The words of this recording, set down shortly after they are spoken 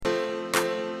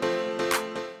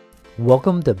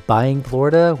Welcome to Buying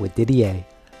Florida with Didier.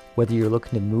 Whether you're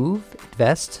looking to move,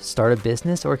 invest, start a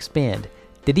business, or expand,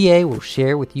 Didier will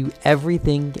share with you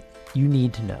everything you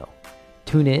need to know.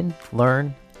 Tune in,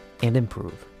 learn, and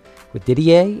improve with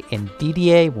Didier and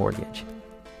DDA Mortgage.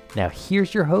 Now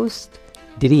here's your host,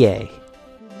 Didier.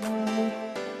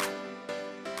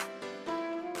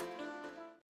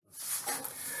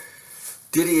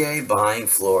 Didier Buying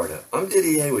Florida. I'm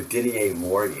Didier with Didier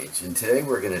Mortgage, and today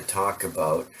we're going to talk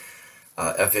about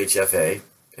FHFA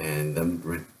and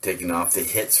them taking off the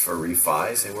hits for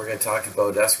refis, and we're going to talk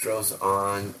about escrows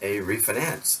on a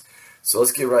refinance. So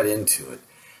let's get right into it.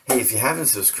 Hey, if you haven't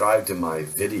subscribed to my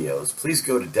videos, please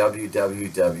go to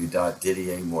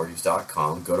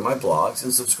www.didiermortgage.com, go to my blogs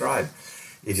and subscribe.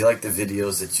 If you like the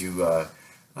videos that you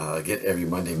get every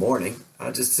Monday morning,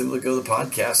 just simply go to the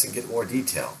podcast and get more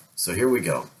detail. So here we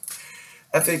go.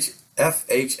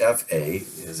 FHFA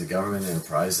is a government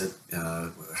enterprise that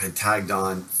had tagged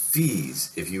on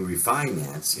fees if you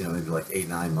refinance, maybe like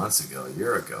 8-9 months ago, a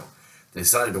year ago. They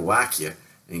decided to whack you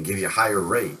and give you a higher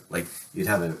rate. Like you'd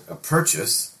have a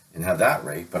purchase and have that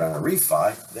rate, but on a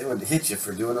refi, they would hit you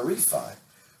for doing a refi.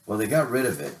 Well, they got rid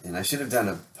of it, and I should have done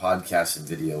a podcast and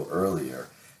video earlier.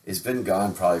 It's been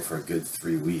gone probably for a good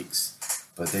 3 weeks.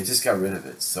 But they just got rid of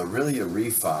it. So really a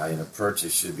refi and a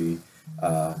purchase should be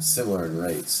similar in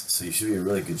rates. So you should be in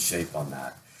really good shape on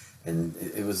that. And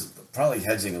it was probably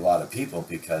hedging a lot of people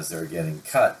because they're getting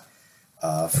cut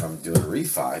from doing a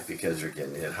refi because they're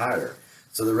getting hit higher.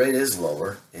 So the rate is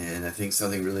lower, and I think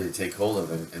something really to take hold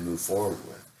of and move forward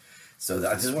with. So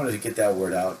I just wanted to get that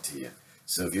word out to you.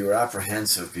 So if you were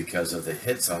apprehensive because of the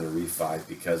hits on a refi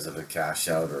because of a cash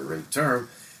out or a rate term,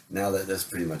 now that that's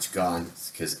pretty much gone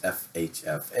because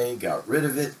FHFA got rid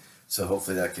of it. So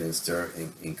hopefully that can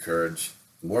encourage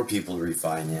more people to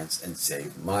refinance and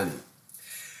save money.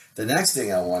 The next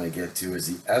thing I want to get to is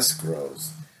the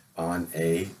escrows on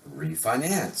a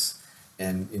refinance.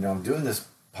 And, I'm doing this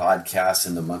podcast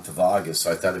in the month of August,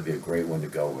 so I thought it'd be a great one to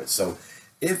go with. So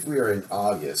if we are in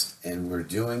August and we're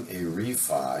doing a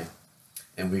refi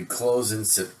and we close in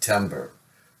September,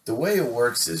 the way it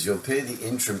works is you'll pay the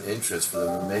interim interest for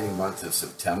the remaining month of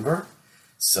September.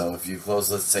 So if you close,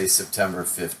 let's say September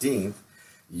 15th,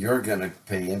 you're going to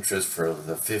pay interest for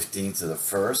the 15th to the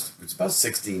 1st, which is about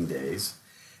 16 days.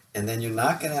 And then you're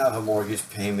not going to have a mortgage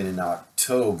payment in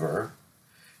October.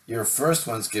 Your first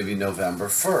one's going to be November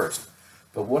 1st.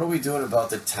 But what are we doing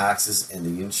about the taxes and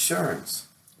the insurance?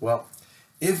 Well,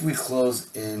 if we close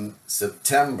in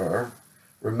September,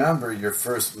 remember, your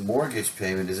first mortgage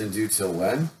payment isn't due till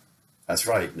when? That's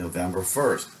right, November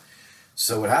 1st.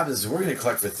 So what happens is we're going to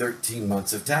collect for 13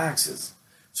 months of taxes.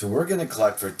 So we're going to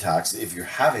collect for taxes, if you're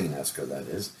having an escrow, that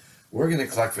is, we're going to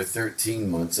collect for 13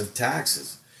 months of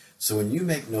taxes. So when you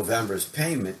make November's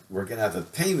payment, we're going to have a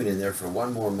payment in there for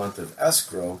one more month of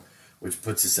escrow, which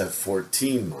puts us at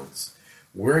 14 months.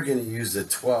 We're going to use the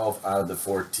 12 out of the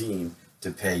 14 to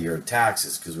pay your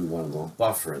taxes because we want a little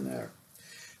buffer in there.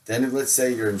 Then let's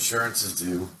say your insurance is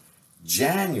due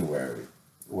January.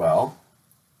 Well,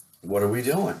 what are we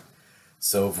doing?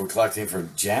 So if we're collecting for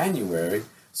January,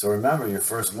 so remember your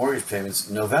first mortgage payment's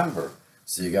November.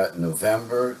 So you got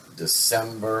November,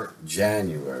 December,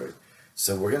 January.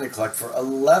 So we're going to collect for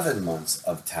 11 months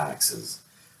of taxes,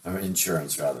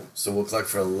 insurance rather. So we'll collect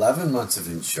for 11 months of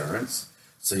insurance.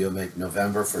 So you'll make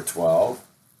November for 12,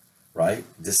 right?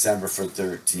 December for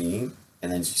 13.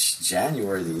 And then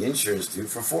January, the insurance due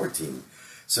for 14.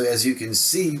 So as you can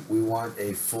see, we want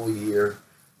a full year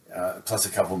plus a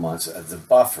couple months as the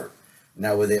buffer.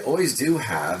 Now, what they always do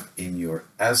have in your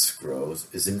escrows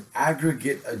is an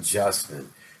aggregate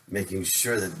adjustment, making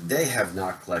sure that they have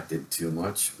not collected too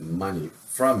much money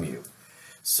from you.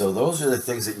 So those are the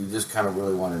things that you just kind of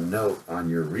really want to note on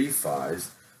your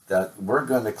refis that we're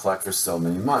going to collect for so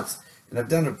many months. And I've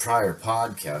done a prior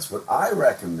podcast. What I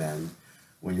recommend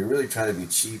when you're really trying to be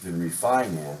cheap and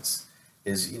refinance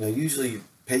is, usually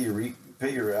pay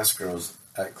your escrows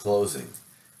at closing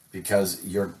because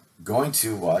you're going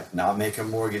to not make a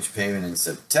mortgage payment in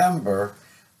September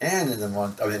and in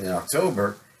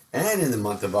October, and in the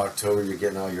month of October you're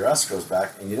getting all your escrows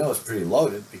back, and it's pretty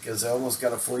loaded because they almost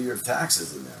got a full year of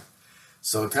taxes in there.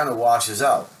 So it kind of washes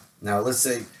out. Now let's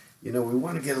say we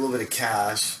want to get a little bit of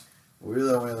cash. We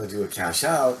really don't want to do a cash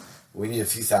out. We need a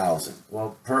few thousand.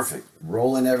 Well, perfect.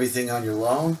 Roll in everything on your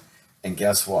loan, and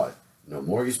guess what? No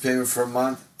mortgage payment for a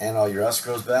month, and all your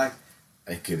escrows back.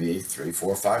 It could be $3,000,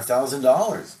 $4,000,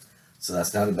 $5,000. So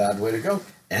that's not a bad way to go,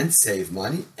 and save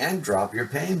money and drop your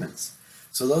payments.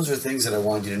 So those are things that I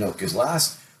wanted you to know, because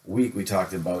last week we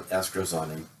talked about escrows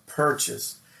on a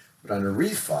purchase, but on a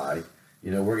refi,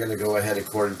 we're going to go ahead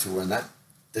according to when that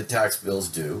the tax bill's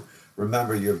due,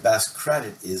 remember your best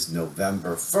credit is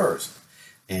November 1st.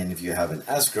 And if you have an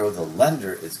escrow, the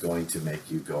lender is going to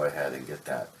make you go ahead and get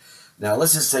that. Now,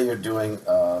 let's just say you're doing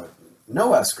no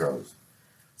escrows.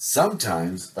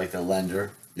 Sometimes, like the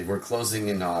lender, if we're closing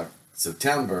in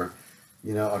September,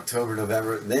 October,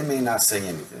 November, they may not say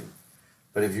anything.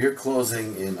 But if you're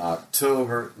closing in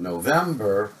October,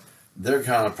 November, they're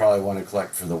going to probably want to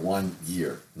collect for the 1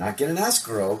 year. Not get an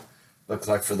escrow, but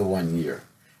collect for the 1 year.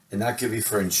 And that could be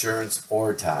for insurance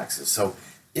or taxes. So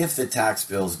if the tax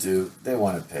bill's due, they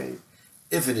want it paid.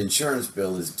 If an insurance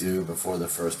bill is due before the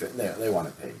first, they want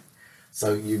it paid.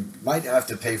 So you might have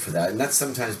to pay for that. And that's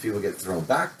sometimes people get thrown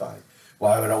back by.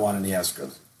 Well, I don't want any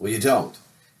escrows. Well, you don't.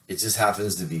 It just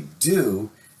happens to be due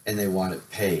and they want it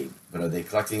paid. But are they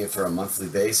collecting it for a monthly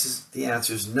basis? The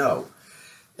answer is no.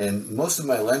 And most of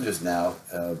my lenders now,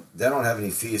 they don't have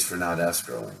any fees for not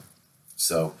escrowing.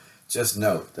 So just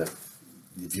note that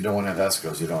if you don't want to have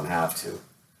escrows, you don't have to.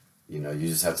 You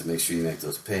just have to make sure you make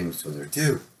those payments when they're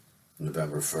due,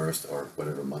 November 1st or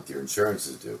whatever month your insurance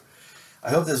is due. I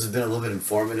hope this has been a little bit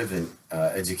informative and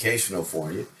educational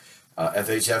for you.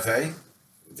 FHFA,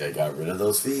 they got rid of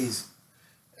those fees.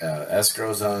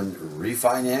 Escrows on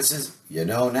refinances,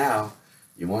 now.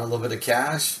 You want a little bit of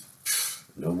cash?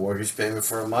 No mortgage payment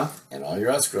for a month and all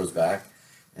your escrows back.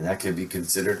 And that can be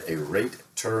considered a rate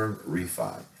term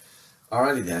refi.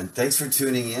 Alrighty then, thanks for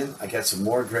tuning in. I got some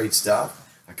more great stuff.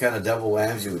 I kind of double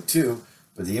whammed you with two,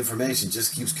 but the information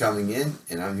just keeps coming in,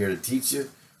 and I'm here to teach you,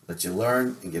 let you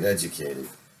learn, and get educated.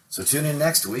 So tune in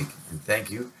next week, and thank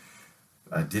you.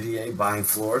 Didier Buying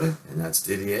Florida, and that's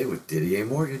Didier with Didier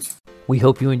Mortgage. We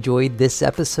hope you enjoyed this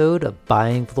episode of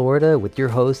Buying Florida with your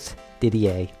host,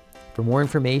 Didier. For more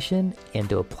information and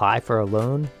to apply for a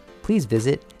loan, please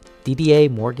visit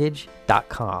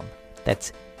ddamortgage.com.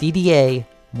 That's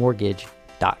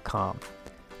ddamortgage.com.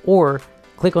 Or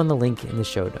click on the link in the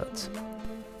show notes.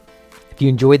 If you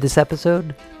enjoyed this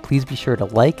episode, please be sure to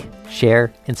like,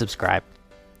 share, and subscribe.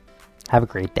 Have a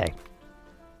great day.